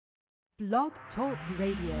Blog Talk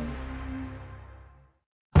Radio.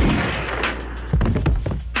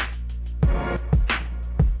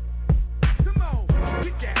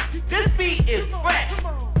 This beat is fresh.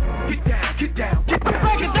 Get down, get down, get down.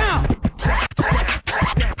 Break it down.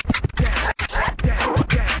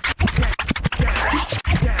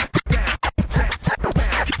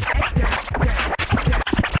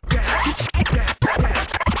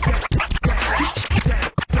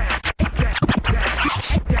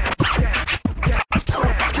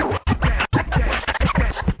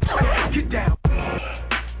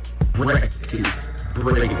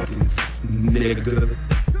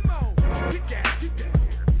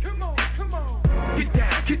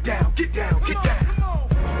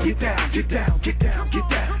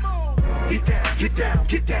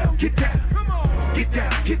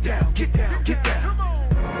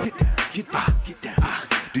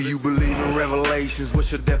 Do you believe in revelations? What's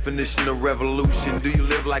your definition of revolution? Do you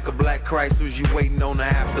live like a black Christ, or is you waiting on the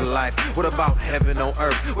afterlife? What about heaven on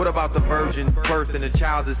earth? What about the virgin birth and the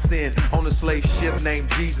child of sin on a slave ship named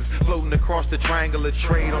Jesus, floating across the triangular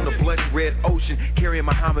trade on the bloody red ocean, carrying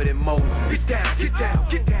Muhammad and Moses? Get down, get down,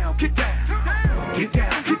 get down, get down. Get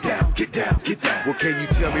down, get down, get down, get down. What can you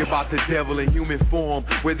tell me about the devil in human form?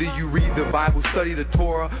 Whether you read the Bible, study the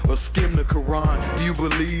Torah, or skim the Quran, do you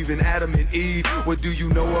believe in Adam and Eve? What do you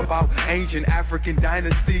know about ancient African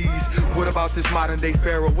dynasties? What about this modern day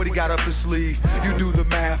pharaoh? What he got up his sleeve? You do the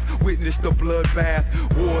math, witness the bloodbath.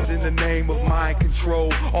 Wars in the name of mind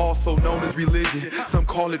control, also known as religion. Some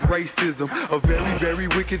call it racism, a very, very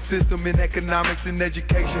wicked system in economics and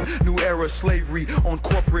education. New era slavery on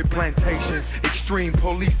corporate plantations. Extreme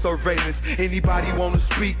police surveillance. Anybody want to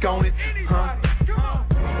speak on it? Huh?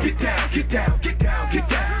 Get down, get down, get down, get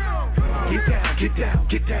down. Get down, get down,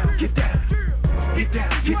 get down, get down. Get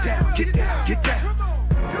down, get down, get down, get down.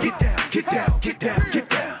 Get down, get down, get down, get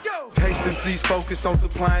down. Taste and C's focus on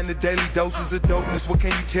supplying the daily doses of dopeness. What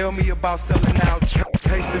can you tell me about selling out? Taste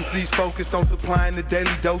and C's focus on supplying the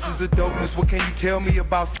daily doses of dopeness. What can you tell me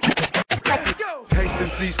about? Taste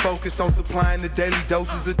and C's focus on supplying the daily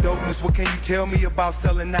doses of dopeness. What can you tell me about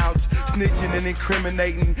selling out? Snitching and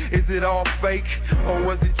incriminating. Is it all fake? Or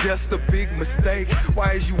was it just a big mistake?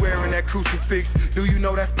 Why is you wearing that crucifix? Do you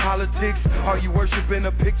know that's politics? Are you worshiping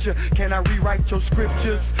a picture? Can I rewrite your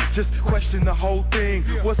scriptures? Just question the whole thing.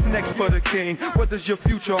 What's next for the king? What does your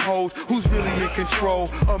future hold? Who's really in control?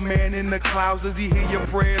 A man in the clouds, does he hear your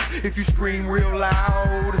prayers if you scream real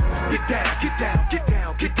loud? Get down, get down, get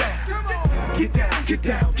down, get down. Get down, get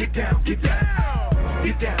down, get down, get down.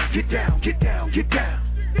 Get down, get down, get down, get down.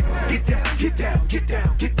 Get down, get down, get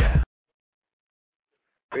down, get down.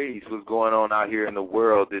 Peace, what's going on out here in the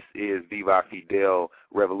world? This is Viva Fidel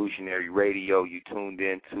Revolutionary Radio. You tuned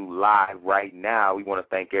in to live right now. We want to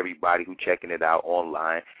thank everybody who's checking it out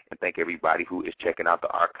online, and thank everybody who is checking out the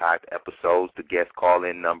archived episodes. The guest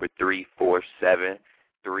call-in number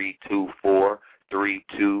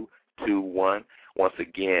 347-324-3221. Once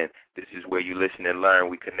again, this is where you listen and learn.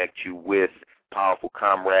 We connect you with powerful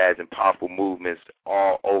comrades and powerful movements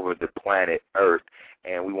all over the planet Earth.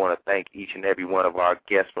 And we want to thank each and every one of our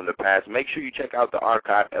guests from the past. Make sure you check out the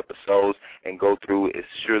archive episodes and go through. It's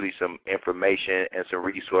surely some information and some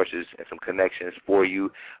resources and some connections for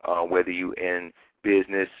you, whether you in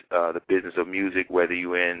business, the business of music, whether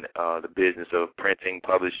you in the business of printing,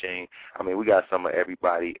 publishing. I mean, we got some of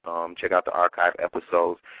everybody. Check out the archive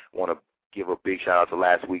episodes. Want to give a big shout out to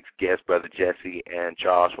last week's guest, Brother Jesse and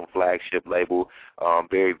Charles from Flagship Label.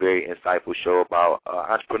 Very, very insightful show about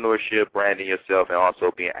entrepreneurship, branding yourself, and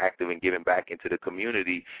also being active and giving back into the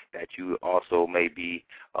community that you also may be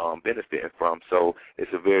benefiting from. So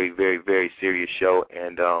it's a very, very, very serious show,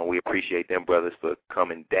 and we appreciate them brothers for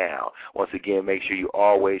coming down. Once again, make sure you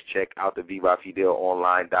always check out the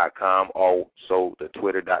VivaFidelOnline.com, also the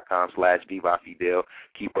Twitter.com/VivaFidel.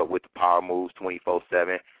 Keep up with the power moves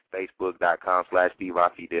 24/7.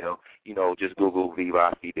 Facebook.com/VivaFidel. You know, just Google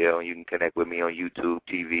Viva Fidel, and you can connect with me on YouTube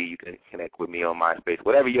TV. You can connect with me on MySpace.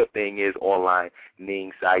 Whatever your thing is, online,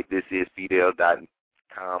 Ning site, this is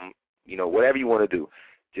Fidel.com. You know, whatever you want to do,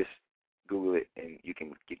 just Google it, and you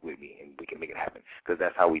can get with me, and we can make it happen, because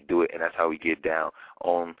that's how we do it, and that's how we get down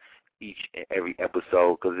on each and every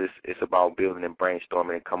episode, because it's about building and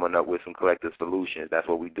brainstorming and coming up with some collective solutions. That's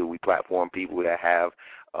what we do. We platform people that have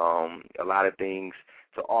a lot of things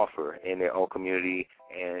to offer in their own community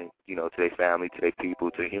and, you know, to their family, to their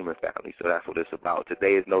people, to the human family. So that's what it's about.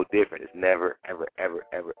 Today is no different. It's never, ever, ever,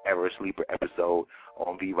 ever, ever a sleeper episode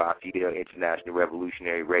on Viva Fidel International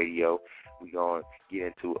Revolutionary Radio. We're going to get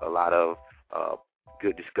into a lot of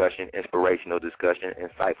good discussion, inspirational discussion,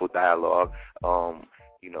 insightful dialogue,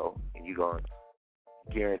 you know, and you're going to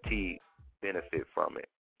guarantee benefit from it.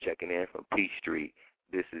 Checking in from Peachtree.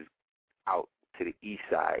 This is out to the east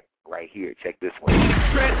side right here. Check this one.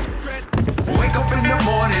 Wake up in the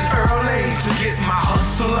morning early to get my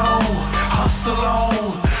hustle on, hustle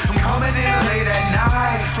on. I'm coming in late at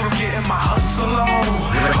night from getting my hustle on,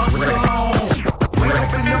 hustle on. Wake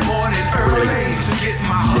up in the morning early to get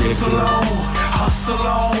my hustle on, hustle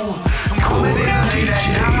on. I'm coming in late at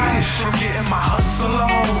night from getting my hustle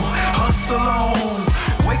on, hustle on.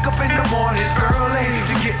 Wake up in the morning early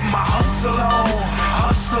to get my hustle on,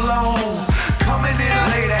 hustle on. Coming in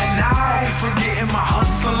late at night from getting my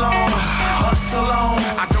hustle on, hustle on.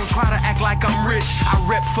 I don't try to act like I'm rich. I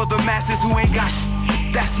rep for the masses who ain't got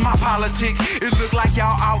that's my politics. It look like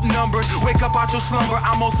y'all outnumbered. Wake up out your slumber.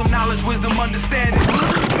 I'm on some knowledge, wisdom, understanding.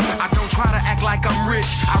 I don't try to act like I'm rich.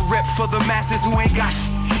 I rep for the masses who ain't got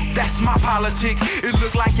that's my politics. It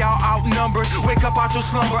look like y'all outnumbered. Wake up out your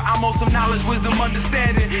slumber. I'm on some knowledge, wisdom,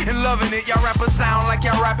 understanding, and loving it. Y'all rappers sound like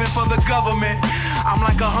y'all rapping for the government. I'm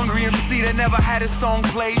like a hungry MC that never had his song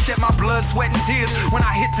played. Shed my blood, sweat, and tears when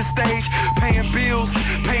I hit the stage. Paying bills,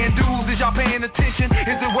 paying dues. Is y'all paying attention?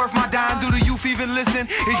 Is it worth my dime? Do the youth even listen?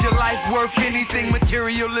 Is your life worth anything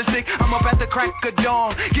materialistic? I'm up at the crack of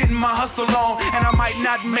dawn, getting my hustle on, and I might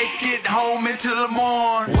not make it home until the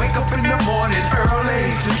morn. Wake up in the morning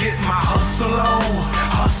early to get my hustle on,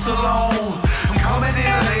 hustle on. I'm coming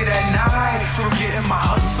in late at night from getting my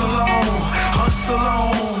hustle on, hustle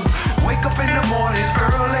on. Wake up in the morning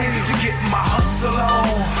early to get my hustle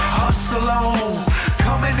on, hustle on.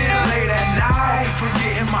 Coming in late at night from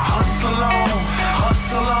getting my hustle on,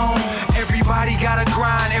 hustle on. Everybody gotta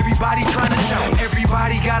grind, everybody trying to show.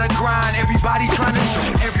 Everybody gotta grind, everybody trying to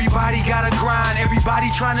show. Everybody gotta grind,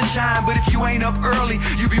 everybody trying to shine. But if you ain't up early,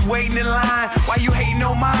 you be waiting in line. Why you hating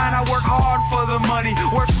on mine? I work hard for the money,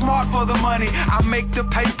 work smart for the money. I make the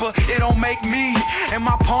paper, it don't make me. And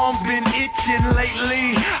my palms been itching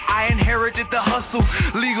lately. I inherited the hustle,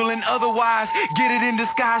 legal and otherwise. Get it in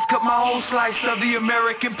disguise, cut my own slice of the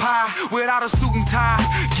American pie. Without a suit and tie,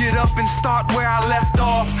 get up and start where I left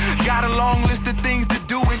off. Got a long list of things to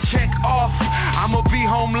do and check off. I'ma be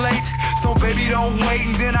home late, so baby don't wait.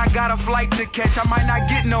 And then I got a flight to catch. I might not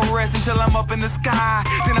get no rest until I'm up in the sky.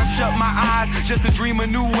 Then I shut my eyes just to dream of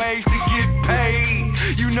new ways to get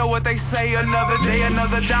paid. You know what they say, another day,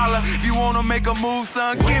 another dollar. If you wanna make a move,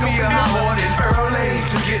 son, give me a morning early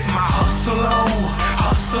to get my hustle on,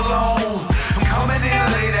 hustle on. I'm coming in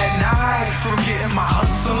late at night from getting my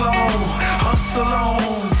hustle on, hustle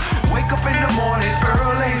on. Wake up in the morning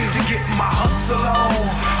early to get my hustle on,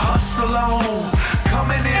 hustle on.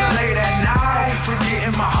 Coming in late at night for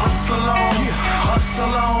getting my hustle on,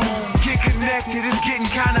 hustle on. Get connected, it's getting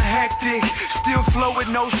kinda hectic. Still flow with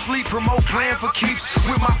no sleep, promote plan for keeps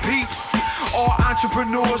with my peeps. All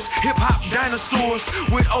entrepreneurs, hip-hop dinosaurs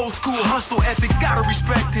with old school hustle ethic, gotta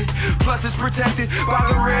respect it. Plus it's protected by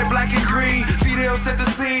the red, black, and green. Fidel set the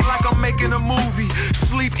scene like I'm making a movie.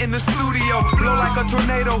 Sleep in the studio, blow like a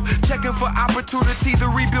tornado. Checking for opportunity to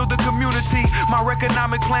rebuild the community. My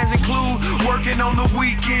economic plans include working on the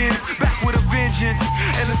weekend, back with a vengeance,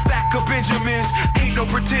 and a stack of Benjamins. Ain't no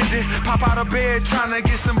pretending, pop out of bed trying to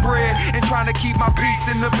get some bread, and trying to keep my beats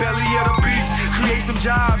in the belly of the beast. Create some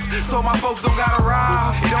jobs so my folks don't gotta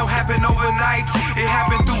rob. It don't happen overnight, it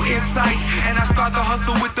happened through insight. And I start the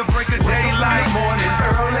hustle with the break of daylight. Morning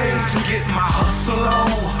early to get my hustle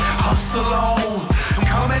on, hustle on. I'm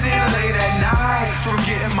coming in late at night from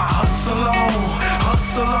getting my hustle on,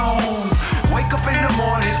 hustle on. Wake up in the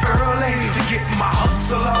morning early to get my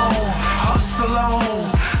hustle on, hustle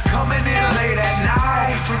on. Coming in late at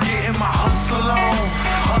night from getting my hustle on,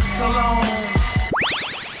 hustle on.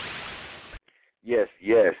 Yes,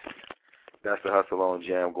 yes. That's the Hustle On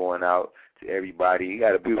Jam going out to everybody. You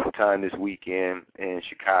had a beautiful time this weekend in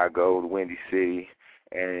Chicago, the Windy City,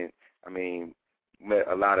 and, I mean, met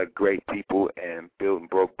a lot of great people and built and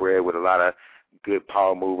broke bread with a lot of good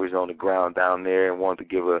power movers on the ground down there, and wanted to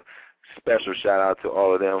give a special shout-out to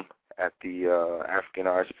all of them at the African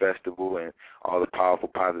Arts Festival and all the powerful,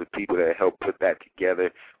 positive people that helped put that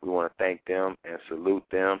together. We want to thank them and salute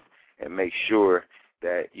them and make sure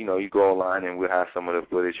that, you know, you go online and we'll have some of the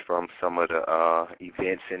footage from some of the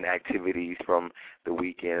events and activities from the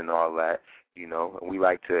weekend and all that, you know. And we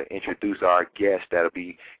like to introduce our guest that'll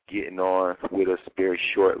be getting on with us very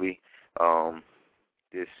shortly.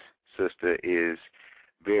 This sister is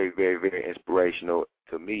very, very, very inspirational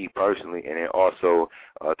to me personally, and then also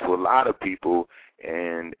to a lot of people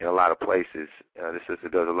and in a lot of places. This sister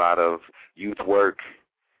does a lot of youth work,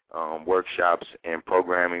 workshops and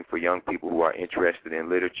programming for young people who are interested in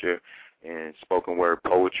literature and spoken word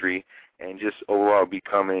poetry, and just overall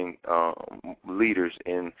becoming leaders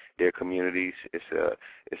in their communities. It's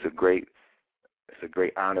a great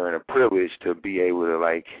honor and a privilege to be able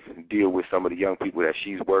to deal with some of the young people that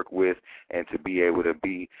she's worked with, and to be able to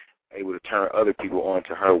turn other people on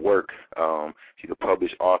to her work. She's a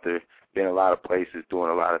published author, been a lot of places,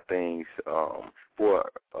 doing a lot of things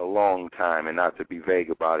for a long time, and not to be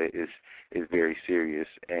vague about it is very serious.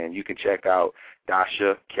 And you can check out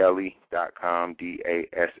DashaKelly.com,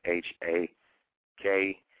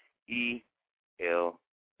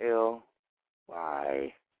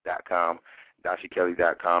 DashaKelly.com,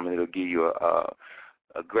 DashaKelly.com, and it'll give you a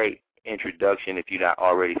great introduction if you're not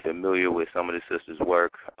already familiar with some of the sisters'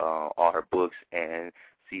 work. All her books and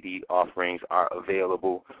CD offerings are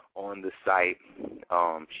available on the site.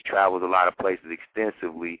 She travels a lot of places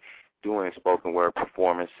extensively, doing spoken word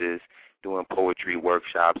performances, doing poetry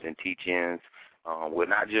workshops and teach-ins with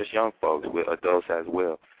not just young folks, with adults as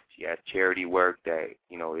well. She has charity work that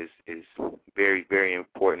is very, very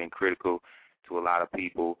important and critical to a lot of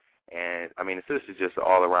people. And I mean, the sister's just an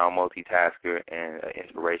all-around multitasker and an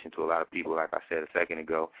inspiration to a lot of people, like I said a second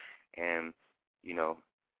ago. And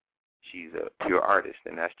she's a pure artist,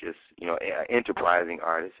 and that's just an enterprising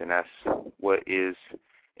artist, and that's what is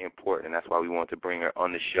important. That's why we want to bring her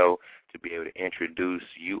on the show, to be able to introduce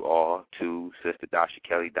you all to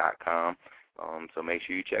SisterDashaKelly.com. So make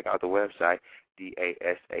sure you check out the website,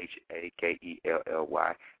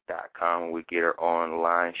 DashaKelly.com. We'll get her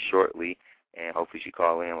online shortly, and hopefully she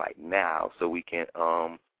call in now, so we can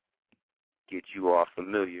get you all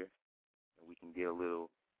familiar, and we can get a little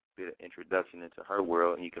bit of introduction into her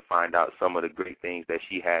world, and you can find out some of the great things that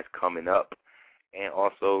she has coming up, and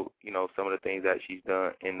also some of the things that she's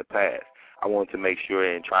done in the past. I want to make sure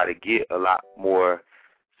and try to get a lot more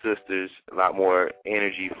sisters, a lot more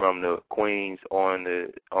energy from the queens on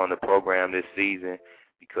the program this season,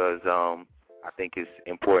 because I think it's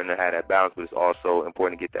important to have that balance, but it's also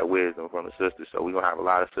important to get that wisdom from the sisters. So we're going to have a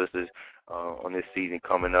lot of sisters on this season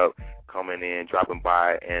coming in, dropping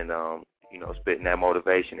by, and spitting that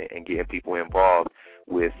motivation and getting people involved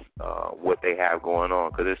with what they have going on,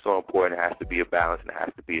 because it's so important. It has to be a balance, and it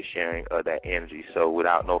has to be a sharing of that energy. So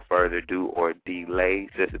without no further ado or delay,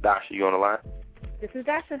 Sister Dasha, you on the line? This is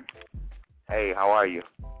Dasha. Hey, how are you?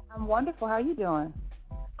 I'm wonderful. How are you doing?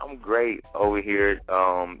 I'm great over here,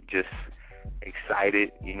 just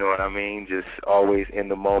excited, you know what I mean? Just always in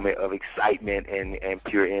the moment of excitement and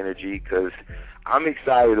pure energy, because I'm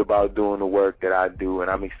excited about doing the work that I do,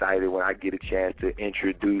 and I'm excited when I get a chance to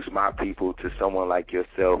introduce my people to someone like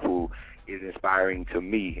yourself who is inspiring to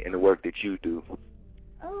me in the work that you do.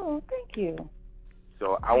 Oh, thank you.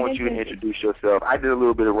 So I want you to introduce yourself. I did a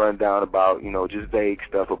little bit of rundown about, just vague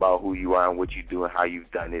stuff about who you are and what you do and how you've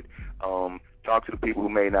done it. Talk to the people who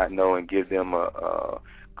may not know and give them a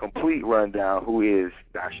complete rundown. Who is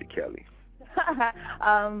Dasha Kelly?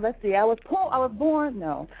 Let's see. I was born.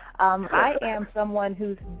 No. I am someone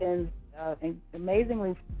who's been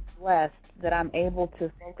amazingly blessed that I'm able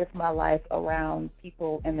to focus my life around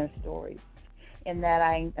people and their stories, and that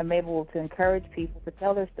I am able to encourage people to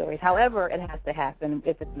tell their stories. However, it has to happen.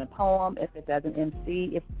 If it's in a poem, if it's as an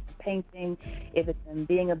MC, if it's painting, if it's in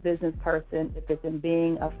being a business person, if it's in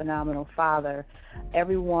being a phenomenal father,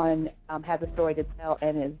 everyone has a story to tell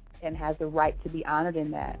and has the right to be honored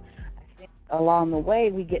in that. I think along the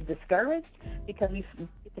way we get discouraged because we get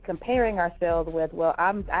to comparing ourselves with, well,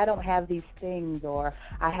 I don't have these things, or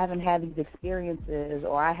I haven't had these experiences,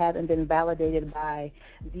 or I haven't been validated by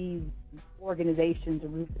these organizations or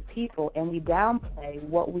groups of people, and we downplay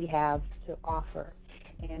what we have to offer.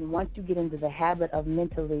 And once you get into the habit of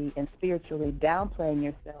mentally and spiritually downplaying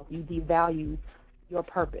yourself, you devalue your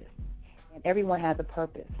purpose. And everyone has a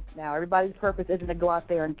purpose. Now, everybody's purpose isn't to go out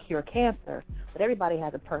there and cure cancer, but everybody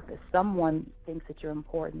has a purpose. Someone thinks that you're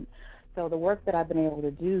important. So the work that I've been able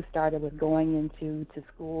to do started with going into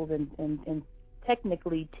schools and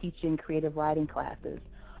technically teaching creative writing classes.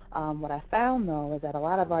 What I found, though, is that a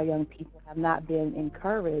lot of our young people have not been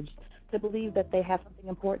encouraged to believe that they have something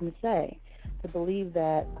important to say, to believe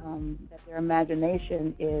that their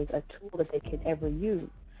imagination is a tool that they can ever use.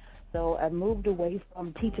 So I moved away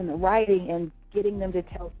from teaching the writing and getting them to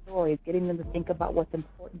tell stories, getting them to think about what's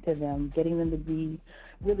important to them, getting them to be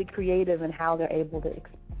really creative in how they're able to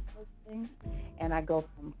express those things. And I go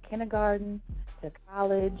from kindergarten to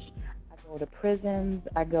college. I go to prisons,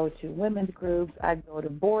 I go to women's groups, I go to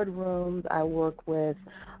boardrooms, I work with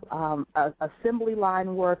assembly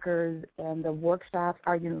line workers, and the workshops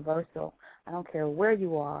are universal. I don't care where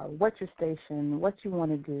you are, what your station, what you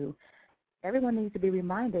want to do. Everyone needs to be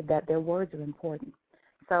reminded that their words are important.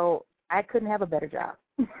 So I couldn't have a better job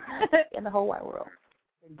in the whole wide world.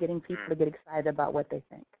 getting people to get excited about what they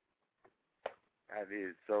think. That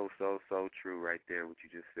is so true right there, what you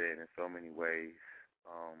just said, in so many ways.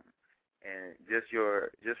 And just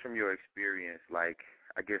from your experience, like,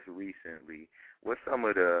 I guess recently, what's some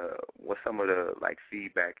of the like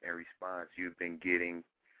feedback and response you've been getting,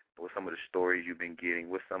 or some of the stories you've been getting,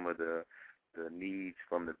 what's some of the needs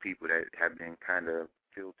from the people that have been kind of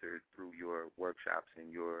filtered through your workshops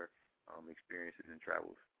and your experiences and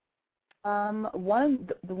travels?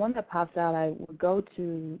 The one that pops out, I would go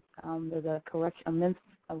to there's a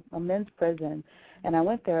men's prison, and I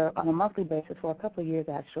went there on a monthly basis for a couple of years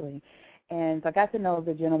actually, and so I got to know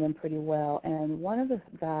the gentleman pretty well. And one of the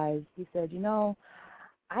guys, he said,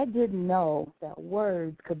 I didn't know that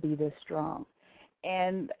words could be this strong.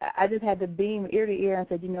 And I just had to beam ear to ear and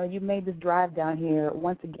said, you made this drive down here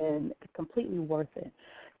once again completely worth it.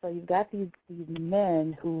 So you've got these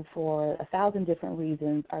men who, for 1,000 different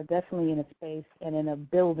reasons, are definitely in a space and in a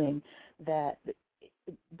building that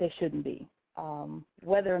they shouldn't be.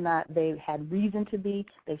 Whether or not they had reason to be,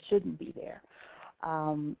 they shouldn't be there.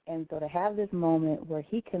 And so to have this moment where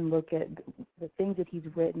he can look at the things that he's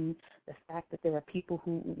written, the fact that there are people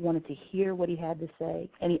who wanted to hear what he had to say,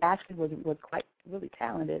 and he actually was quite really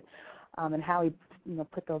talented, and how he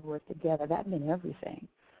put those words together, that meant everything.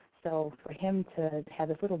 So for him to have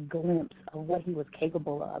this little glimpse of what he was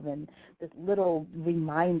capable of, and this little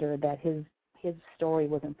reminder that his story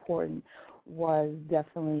was important, was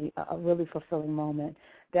definitely a really fulfilling moment,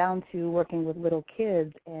 down to working with little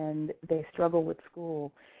kids, and they struggle with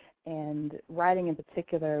school. And writing in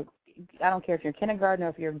particular, I don't care if you're kindergarten or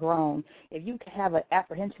if you're grown, if you have an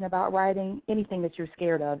apprehension about writing, anything that you're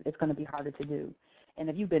scared of, it's going to be harder to do. And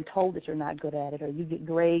if you've been told that you're not good at it, or you get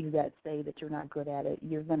grades that say that you're not good at it,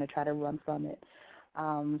 you're going to try to run from it.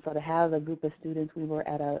 So to have a group of students, we were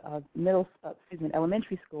at a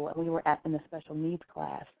elementary school, and we were in a special needs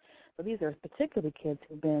class. So these are particularly kids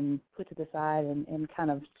who've been put to the side and kind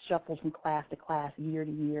of shuffled from class to class, year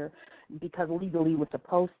to year, because legally we're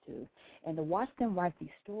supposed to. And to watch them write these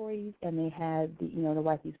stories, and they had to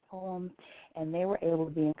write these poems, and they were able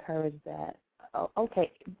to be encouraged that,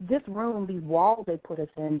 okay, this room, these walls they put us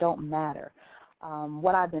in don't matter.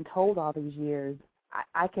 What I've been told all these years,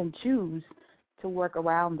 I can choose to work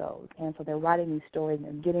around those. And so they're writing these stories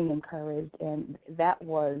and getting encouraged, and that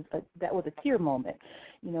was a tear moment,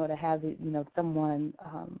 to have someone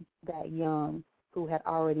that young who's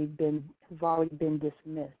already been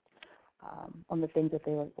dismissed on the things that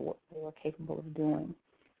they were capable of doing.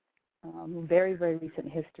 Very, very recent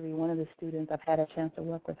history. One of the students, I've had a chance to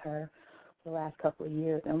work with her for the last couple of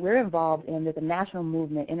years, and we're involved in the national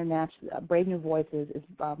movement. Brave New Voices is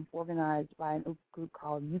organized by a group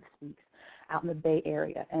called Youth Speaks out in the Bay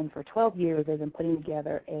Area, and for 12 years they've been putting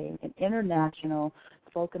together an international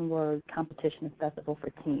spoken word competition and festival for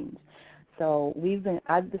teens. So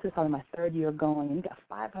this is probably my third year going, and we've got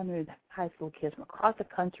 500 high school kids from across the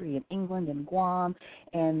country in England and Guam,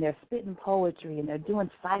 and they're spitting poetry, and they're doing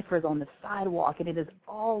ciphers on the sidewalk, and it is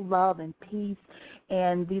all love and peace,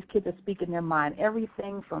 and these kids are speaking their mind.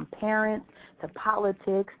 Everything from parents to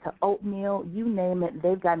politics to oatmeal, you name it,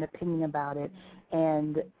 they've got an opinion about it,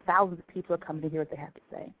 and thousands of people are coming to hear what they have to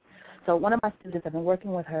say. So one of my students, I've been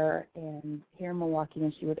working with her here in Milwaukee,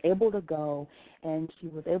 and she was able to go, and she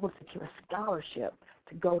was able to secure a scholarship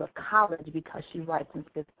to go to college because she writes and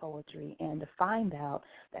spits poetry. And to find out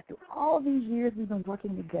that through all these years we've been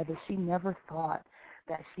working together, she never thought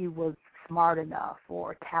that she was smart enough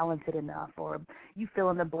or talented enough or you fill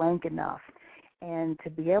in the blank enough. And to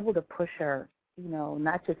be able to push her,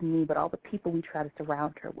 not just me, but all the people we try to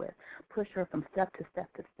surround her with, push her from step to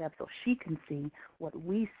step to step so she can see what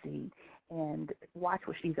we see and watch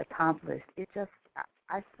what she's accomplished.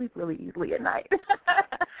 I sleep really easily at night.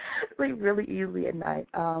 Sleep really easily at night.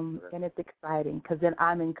 And it's exciting because then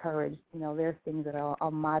I'm encouraged. There's things that are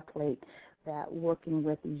on my plate, that working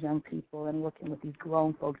with these young people and working with these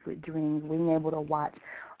grown folks with dreams, being able to watch,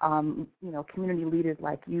 community leaders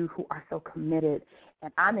like you who are so committed.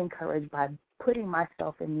 And I'm encouraged by putting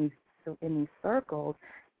myself in these circles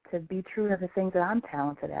to be true to the things that I'm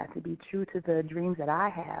talented at, to be true to the dreams that I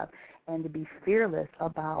have, and to be fearless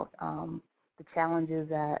about the challenges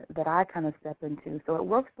that I kind of step into. So it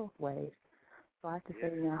works both ways. So I have to say,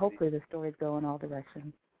 hopefully the stories go in all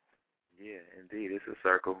directions. Yeah, indeed. It's a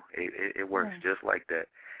circle. It works just like that.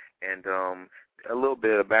 And a little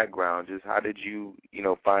bit of background, just how did you,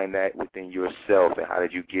 find that within yourself, and how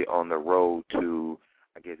did you get on the road to,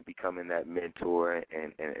 I guess, becoming that mentor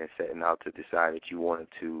and setting out to decide that you wanted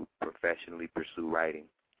to professionally pursue writing?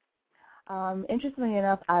 Interestingly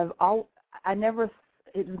enough, it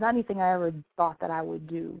was not anything I ever thought that I would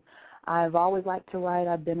do. I've always liked to write.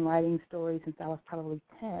 I've been writing stories since I was probably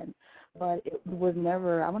 10, but it was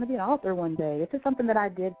never, I want to be an author one day. This is something that I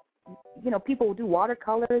did. People do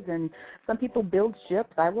watercolors and some people build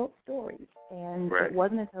ships. I wrote stories. And It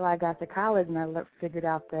wasn't until I got to college and I figured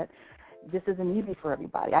out that this isn't easy for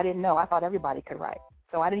everybody. I didn't know. I thought everybody could write.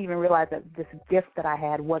 So I didn't even realize that this gift that I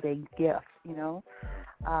had was a gift,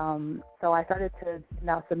 So I started to send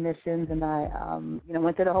out submissions, and I,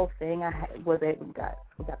 went through the whole thing. We got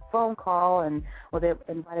a phone call and was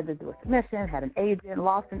invited to do a submission, had an agent,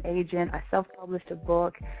 lost an agent. I self-published a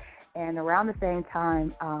book, and around the same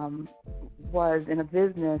time was in a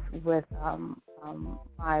business with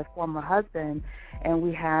my former husband, and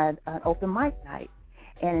we had an open mic night.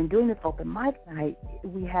 And in doing this open mic night,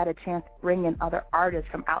 we had a chance to bring in other artists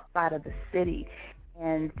from outside of the city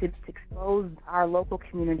and to expose our local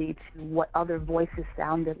community to what other voices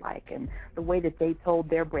sounded like and the way that they told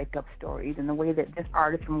their breakup stories and the way that this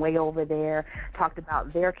artist from way over there talked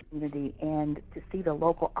about their community, and to see the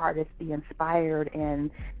local artists be inspired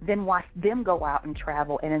and then watch them go out and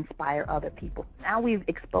travel and inspire other people. Now we've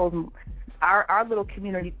exposed our little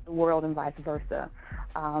community to the world and vice versa.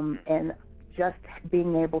 And just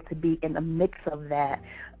being able to be in the mix of that,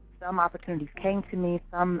 some opportunities came to me,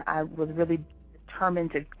 some I was really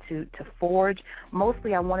determined to forge.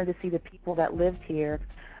 Mostly I wanted to see the people that lived here.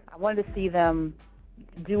 I wanted to see them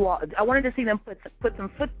put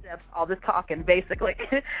some footsteps, all this talking, basically.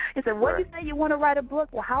 He said, what do you say, you want to write a book?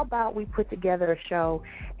 Well, how about we put together a show,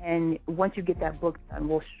 and once you get that book done,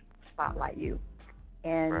 we'll spotlight you.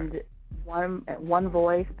 And one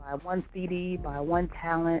voice, by one CD, by one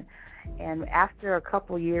talent. And after a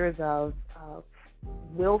couple years of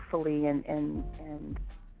willfully and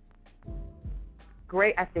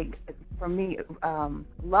great, I think, for me,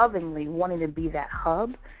 lovingly wanting to be that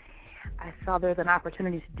hub, I saw there's an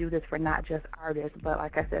opportunity to do this for not just artists, but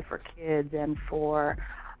like I said, for kids and for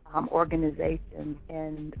organizations.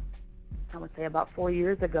 And I would say about 4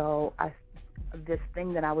 years ago, this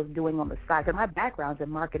thing that I was doing on the side, because my background's in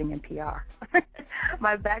marketing and PR.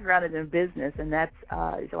 My background is in business, and that's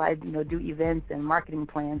so I do events and marketing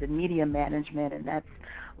plans and media management, and that's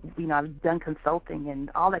I've done consulting and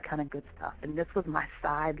all that kind of good stuff. And this was my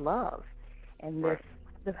side love. And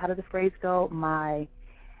how does the phrase go? My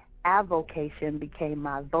avocation became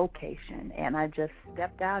my vocation, and I just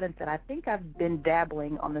stepped out and said, I think I've been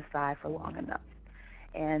dabbling on the side for long enough.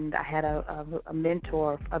 And I had a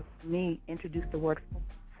mentor of me introduce the word focus.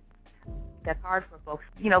 That's hard for folks.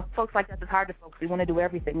 Folks like us, it's hard to focus. We want to do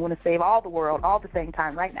everything. We want to save all the world all at the same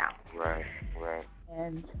time right now. Right.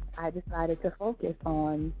 And I decided to focus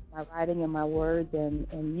on my writing and my words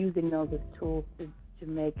and using those as tools to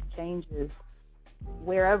make changes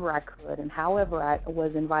wherever I could and however I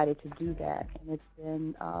was invited to do that. And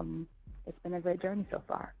it's been a great journey so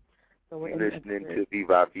far. So we're listening to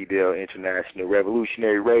Viva Fidel International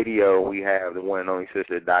Revolutionary Radio. We have the one and only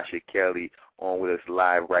sister Dasha Kelly on with us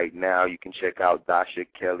live right now. You can check out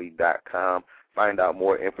DashaKelly.com. Find out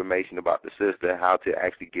more information about the sister, how to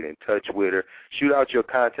actually get in touch with her. Shoot out your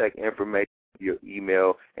contact information, your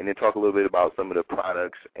email, and then talk a little bit about some of the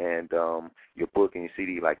products and your book and your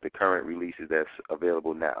CD, like the current releases that's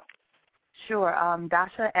available now. Sure.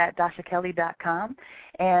 Dasha at DashaKelly.com.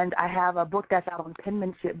 And I have a book that's out on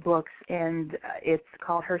Penmanship Books, and it's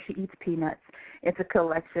called Hershey Eats Peanuts. It's a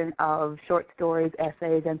collection of short stories,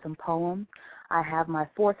 essays, and some poems. I have my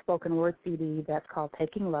fourth spoken word CD that's called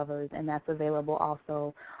Taking Lovers, and that's available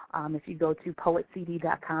also if you go to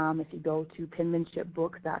poetcd.com, if you go to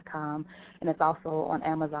penmanshipbooks.com, and it's also on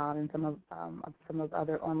Amazon and some of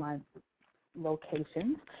other online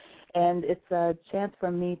locations. And it's a chance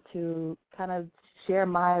for me to kind of share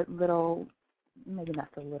my little, maybe not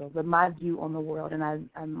so little, but my view on the world.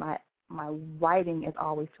 And my writing is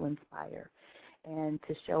always to inspire and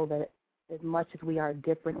to show that as much as we are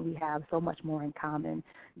different, we have so much more in common,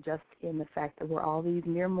 just in the fact that we're all these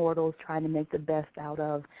mere mortals trying to make the best out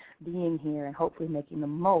of being here and hopefully making the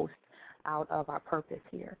most out of our purpose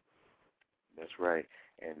here. That's right.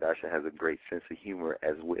 And Dasha has a great sense of humor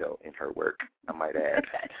as well in her work, I might add.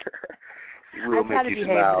 It will make you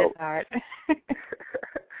smile,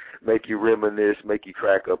 make you reminisce, make you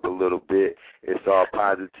crack up a little bit. It's all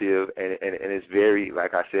positive, and it's very,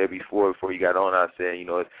 like I said before you got on, I said,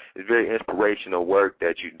 it's very inspirational work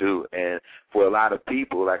that you do. And for a lot of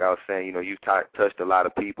people, like I was saying, you've touched a lot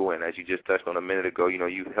of people, and as you just touched on a minute ago,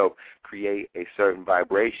 you've helped create a certain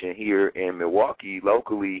vibration here in Milwaukee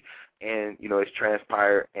locally, and, it's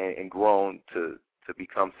transpired and grown to to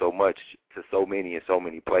become so much to so many in so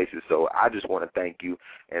many places. So I just want to thank you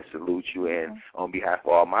and salute you. And on behalf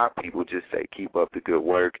of all my people, just say keep up the good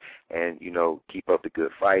work and, you know, keep up the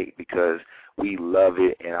good fight because we love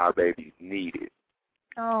it and our babies need it.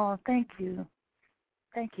 Oh, thank you.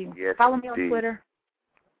 Thank you. Yes, follow me indeed. on Twitter.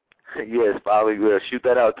 Yes, follow you. Shoot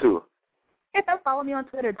that out too. Follow me on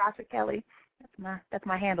Twitter, Dasha Kelly. That's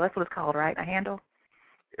my handle. That's what it's called, right? A handle?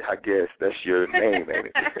 I guess that's your name, ain't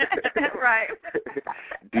it? Right.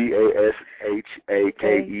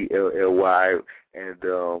 DASHAKELLY. And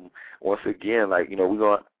once again, like, you know, we're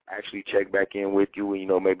going to actually check back in with you. You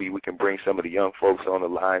know, maybe we can bring some of the young folks on the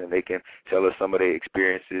line and they can tell us some of their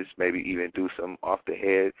experiences, maybe even do some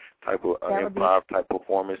off-the-head type of improv type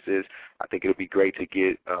performances. I think it would be great to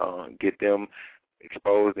get them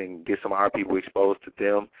exposed and get some of our people exposed to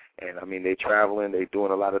them. And I mean, they're traveling, they're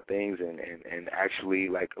doing a lot of things, and actually,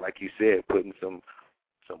 like you said, putting some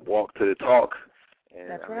walk to the talk. And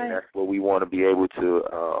that's I right. mean, that's what we want to be able to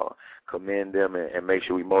commend them and make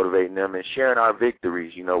sure we motivating them and sharing our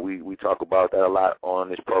victories. You know, we talk about that a lot on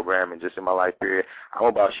this program and just in my life period. I'm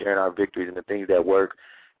about sharing our victories and the things that work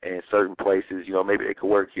in certain places. You know, maybe they could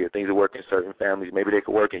work here. Things that work in certain families, maybe they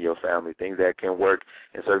could work in your family. Things that can work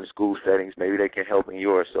in certain school settings, maybe they can help in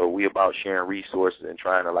yours. So we about sharing resources and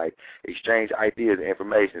trying to, like, exchange ideas and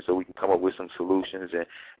information so we can come up with some solutions and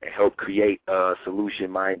help create a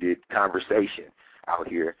solution-minded conversation out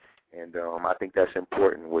here. And I think that's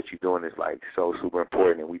important. What you're doing is, like, so super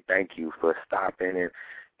important, and we thank you for stopping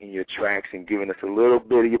in your tracks and giving us a little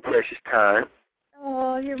bit of your precious time.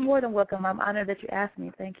 Oh, you're more than welcome. I'm honored that you asked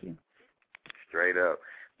me. Thank you. Straight up.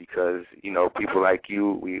 Because, you know, people like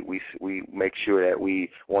you, we make sure that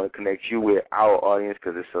we want to connect you with our audience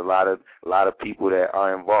because it's a lot of people that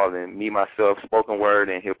are involved. And me, myself, spoken word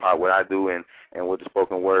and hip-hop, what I do and what the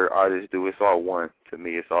spoken word artists do, it's all one to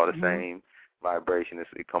me. It's all the same vibration.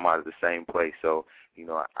 It come out of the same place. So, you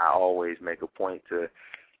know, I always make a point to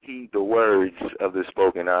heed the words of the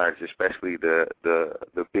spoken artists, especially the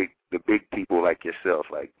big people like yourself.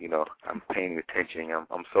 Like, you know, I'm paying attention.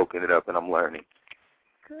 I'm soaking it up and I'm learning.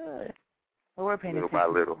 Good. Well, we're paying little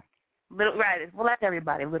attention. by little. Right. Well, that's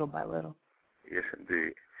everybody, little by little. Yes,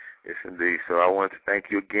 indeed. Yes, indeed. So I want to thank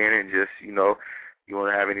you again and just, you know, you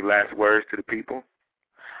want to have any last words to the people?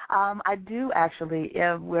 I do, actually.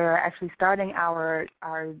 We're actually starting our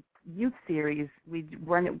youth series. We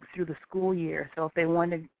run it through the school year. So if they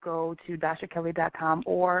want to go to DashaKelly.com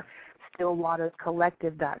or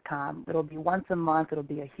StillWatersCollective.com, it'll be once a month. It'll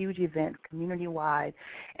be a huge event, community-wide.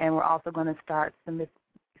 And we're also going to start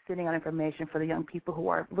sitting on information for the young people who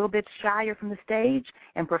are a little bit shyer from the stage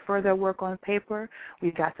and prefer their work on paper.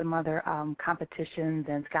 We've got some other competitions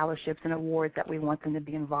and scholarships and awards that we want them to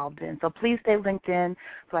be involved in. So please stay linked in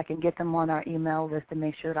so I can get them on our email list and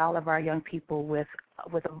make sure that all of our young people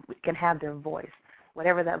can have their voice,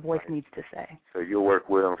 whatever that voice needs to say. So you'll work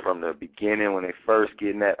with them from the beginning when they first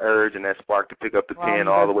getting that urge and that spark to pick up the pen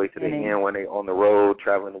all the way to the end when they on the road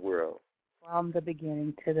traveling the world. From the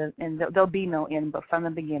beginning to the end. There'll be no end, but from the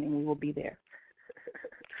beginning we will be there.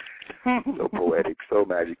 So poetic, so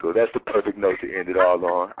magical. That's the perfect note to end it all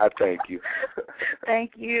on. I thank you.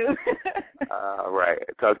 Thank you. All right.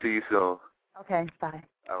 Talk to you soon. Okay, bye.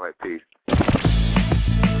 All right, peace.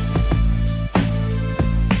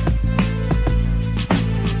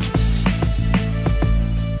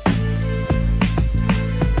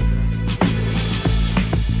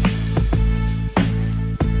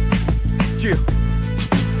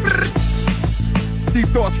 Deep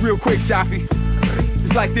thoughts real quick, Shafi.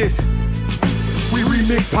 It's like this. We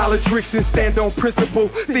remix politics and stand on principle.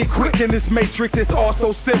 Think quick in this matrix, it's all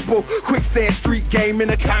so simple. Quicksand street game in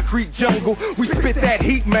a concrete jungle. We spit that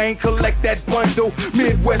heat, man, collect that bundle.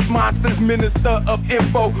 Midwest monsters, minister of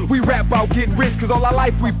info. We rap about getting rich, cause all our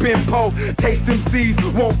life we been po. Taste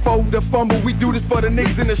MCs, won't fold the fumble. We do this for the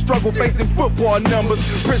niggas in the struggle, facing football numbers.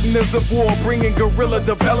 Prisoners of war, bringing guerrilla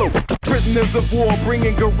development. Prisoners of war,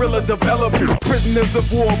 bringing guerrilla development. Prisoners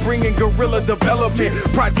of war, bringing guerrilla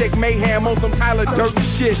development. Project Mayhem on some Tyler Dirt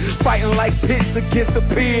shit, fighting like pits against the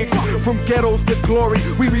pigs. From ghettos to glory,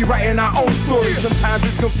 we rewriting our own stories. Sometimes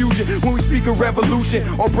it's confusion when we speak of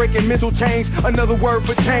revolution or breaking mental chains. Another word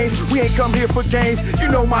for change. We ain't come here for games. You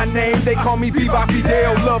know my name. They call me Viva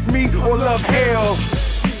Fidel. Love me or love hell.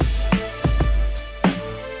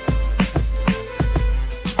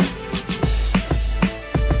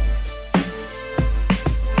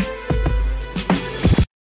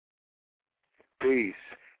 Peace.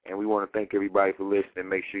 And we want to thank everybody for listening.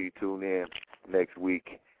 Make sure you tune in next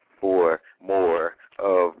week for more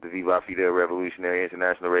of the Viva Fidel Revolutionary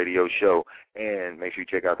International Radio Show. And make sure you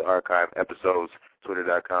check out the archive episodes,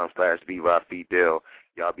 twitter.com/Viva Fidel.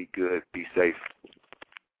 Y'all be good. Be safe.